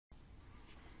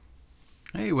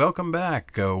Hey, welcome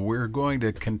back. We're going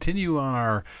to continue on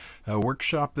our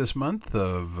workshop this month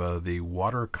of the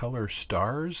Watercolor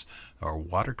Stars or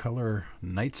Watercolor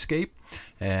Nightscape.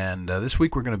 And this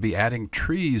week we're going to be adding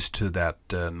trees to that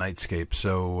nightscape.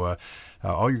 So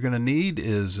all you're going to need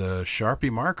is a Sharpie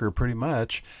marker pretty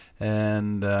much.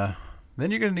 And then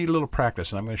you're going to need a little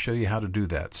practice. And I'm going to show you how to do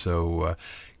that. So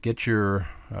get your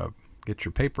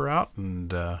paper out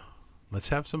and let's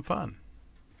have some fun.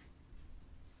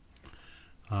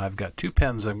 I've got two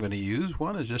pens I'm going to use.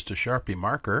 One is just a Sharpie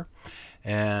marker,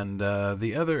 and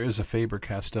the other is a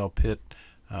Faber-Castell Pitt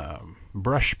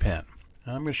brush pen.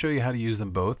 I'm going to show you how to use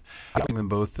them both. Using them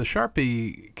both, the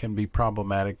Sharpie can be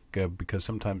problematic because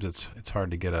sometimes it's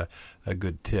hard to get a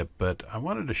good tip, but I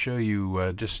wanted to show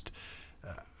you just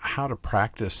how to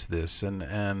practice this.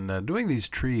 And doing these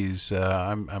trees,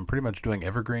 I'm pretty much doing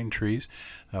evergreen trees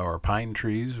or pine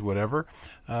trees, whatever,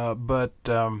 but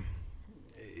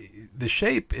the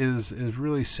shape is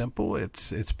really simple.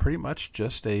 It's pretty much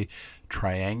just a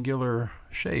triangular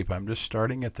shape. I'm just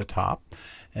starting at the top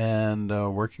and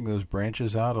working those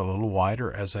branches out a little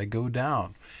wider as I go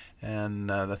down. And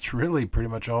that's really pretty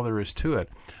much all there is to it.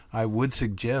 I would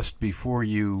suggest before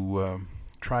you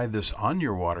try this on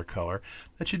your watercolor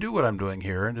that you do what I'm doing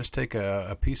here and just take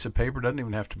a piece of paper, doesn't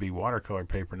even have to be watercolor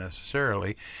paper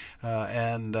necessarily,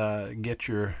 and get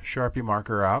your Sharpie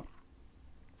marker out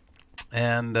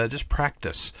and just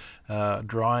practice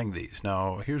drawing these.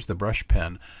 Now here's the brush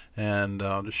pen, and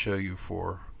I'll just show you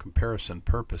for comparison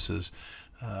purposes.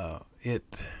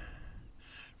 It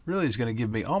really is going to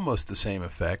give me almost the same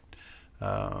effect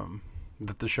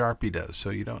that the Sharpie does, so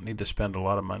you don't need to spend a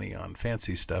lot of money on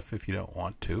fancy stuff if you don't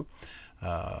want to.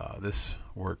 This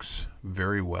works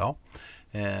very well,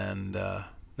 and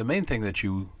the main thing that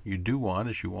you do want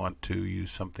is you want to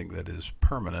use something that is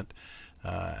permanent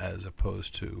as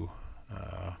opposed to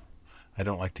I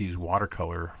don't like to use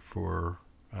watercolor for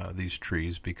these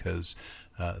trees because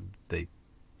they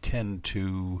tend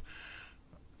to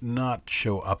not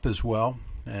show up as well,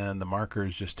 and the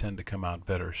markers just tend to come out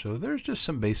better. So there's just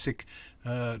some basic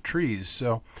trees.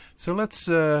 So let's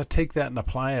take that and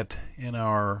apply it in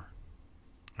our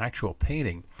actual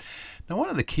painting. Now, one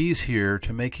of the keys here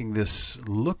to making this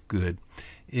look good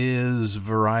is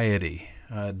variety.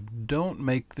 Don't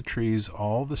make the trees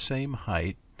all the same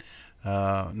height.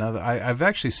 Now, I've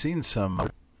actually seen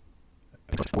some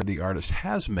where the artist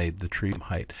has made the tree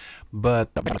height,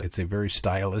 but it's a very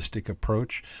stylistic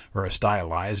approach or a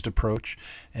stylized approach,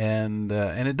 and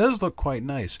it does look quite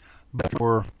nice. But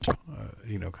for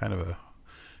kind of a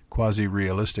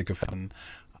quasi-realistic effect,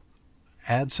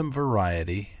 add some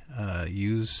variety.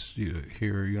 Use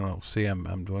here. See,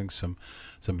 I'm doing some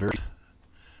very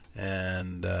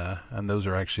and those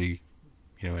are actually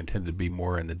intended to be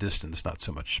more in the distance, not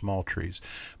so much small trees.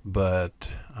 But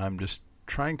I'm just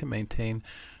trying to maintain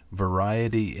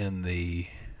variety in the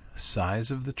size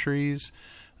of the trees,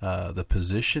 the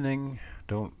positioning.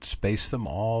 Don't space them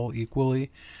all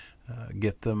equally.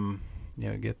 Get them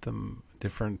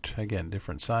different, again,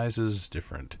 different sizes,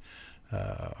 different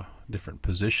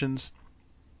positions,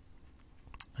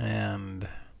 and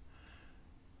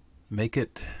make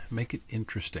it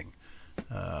interesting.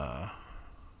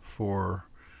 For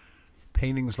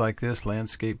paintings like this,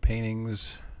 landscape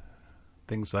paintings,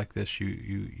 things like this,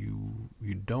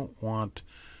 you don't want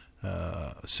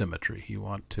symmetry. You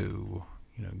want to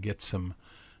get some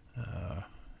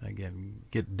again,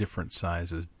 get different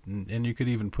sizes, and you could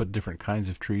even put different kinds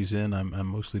of trees in. I'm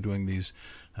mostly doing these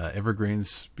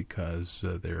evergreens because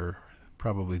they're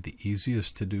probably the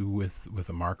easiest to do with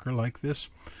a marker like this.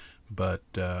 But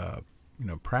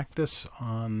practice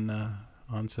on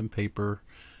some paper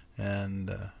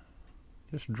and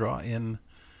just draw in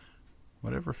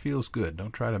whatever feels good.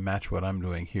 Don't try to match what I'm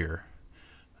doing here,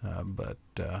 but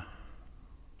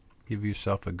give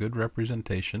yourself a good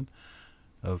representation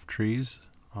of trees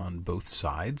on both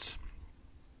sides.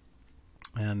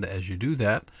 And as you do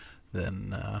that,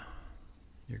 then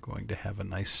you're going to have a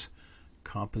nice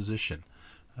composition.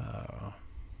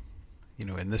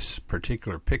 In this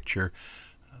particular picture,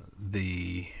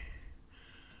 the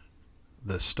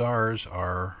stars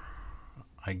are,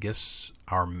 I guess,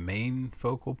 our main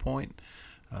focal point,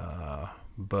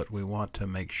 but we want to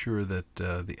make sure that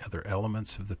the other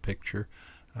elements of the picture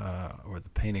or the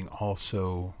painting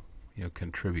also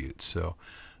contribute. So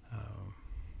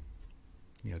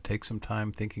take some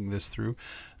time thinking this through.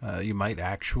 You might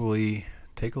actually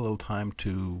take a little time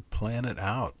to plan it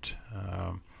out.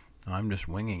 I'm just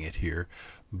winging it here,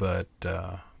 but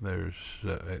there's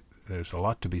a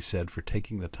lot to be said for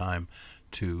taking the time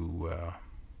to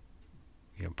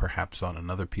perhaps on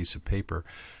another piece of paper,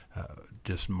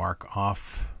 just mark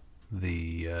off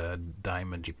the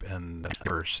diamond and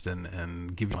first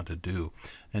and give you what to do.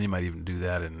 And you might even do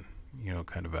that in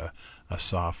kind of a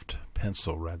soft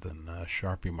pencil rather than a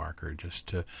Sharpie marker, just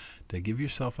to give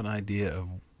yourself an idea of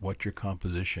what your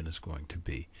composition is going to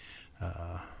be.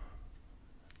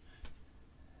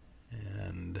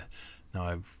 And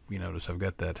now you notice I've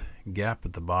got that gap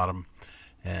at the bottom,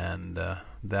 and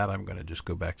that I'm going to just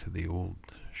go back to the old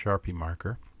Sharpie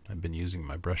marker. I've been using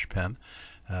my brush pen,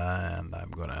 and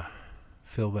I'm going to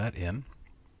fill that in.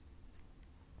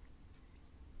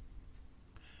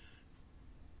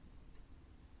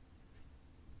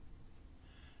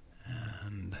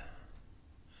 And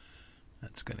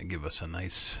that's going to give us a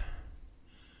nice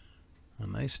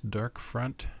dark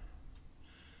front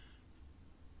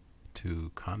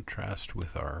to contrast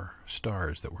with our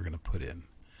stars that we're going to put in.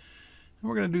 And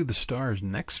we're going to do the stars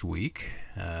next week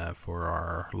for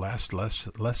our last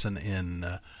lesson in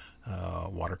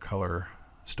Watercolor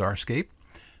Starscape.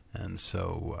 And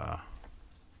so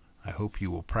I hope you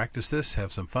will practice this,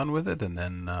 have some fun with it, and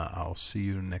then I'll see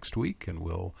you next week, and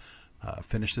we'll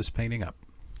finish this painting up.